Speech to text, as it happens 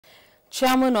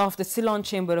Chairman of the Ceylon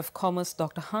Chamber of Commerce,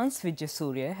 Dr. Hans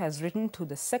Vijayasuriya, has written to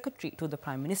the Secretary to the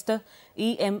Prime Minister,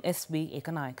 EMSB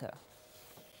Ekanayaka.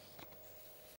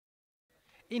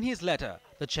 In his letter,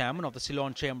 the chairman of the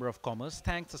Ceylon Chamber of Commerce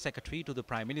thanks the Secretary to the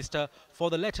Prime Minister for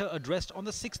the letter addressed on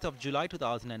the 6th of July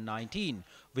 2019,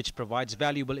 which provides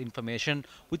valuable information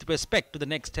with respect to the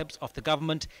next steps of the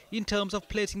government in terms of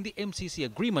placing the MCC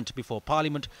agreement before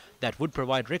Parliament that would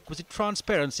provide requisite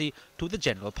transparency to the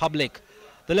general public.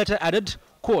 The letter added,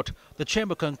 quote, "The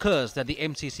Chamber concurs that the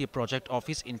MCC project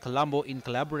office in Colombo, in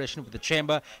collaboration with the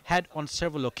Chamber, had on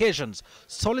several occasions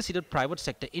solicited private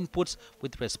sector inputs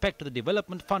with respect to the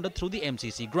development funded through the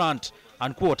MCC grant,"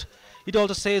 unquote. It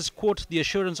also says, quote, "The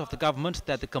assurance of the government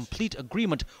that the complete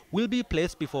agreement will be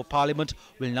placed before Parliament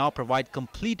will now provide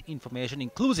complete information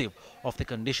inclusive of the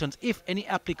conditions, if any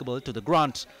applicable, to the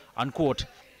grant," unquote.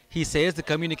 He says the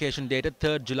communication dated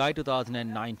 3rd July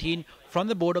 2019 from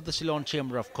the board of the Ceylon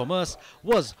Chamber of Commerce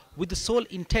was with the sole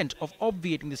intent of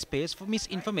obviating the space for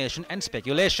misinformation and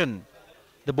speculation.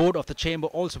 The board of the chamber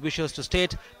also wishes to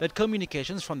state that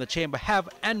communications from the chamber have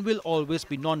and will always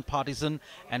be non-partisan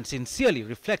and sincerely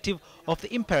reflective of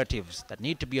the imperatives that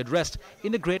need to be addressed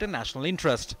in the greater national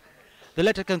interest. The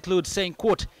letter concludes saying,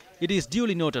 quote, "It is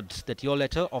duly noted that your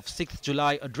letter of 6th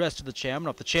July addressed to the chairman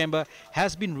of the chamber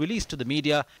has been released to the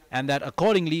media and that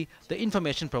accordingly the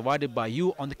information provided by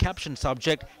you on the captioned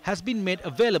subject has been made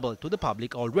available to the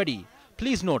public already.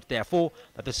 Please note, therefore,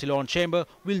 that the Ceylon Chamber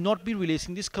will not be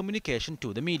releasing this communication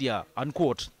to the media,"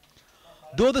 unquote.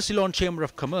 Though the Ceylon Chamber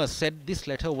of Commerce said this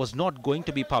letter was not going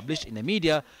to be published in the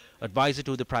media, advisor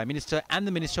to the Prime Minister and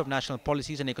the Minister of National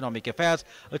Policies and Economic Affairs,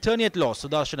 Attorney at Law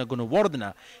Sudarshana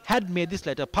Gunawardena, had made this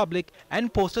letter public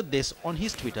and posted this on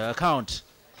his Twitter account.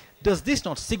 Does this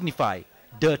not signify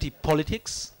dirty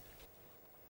politics?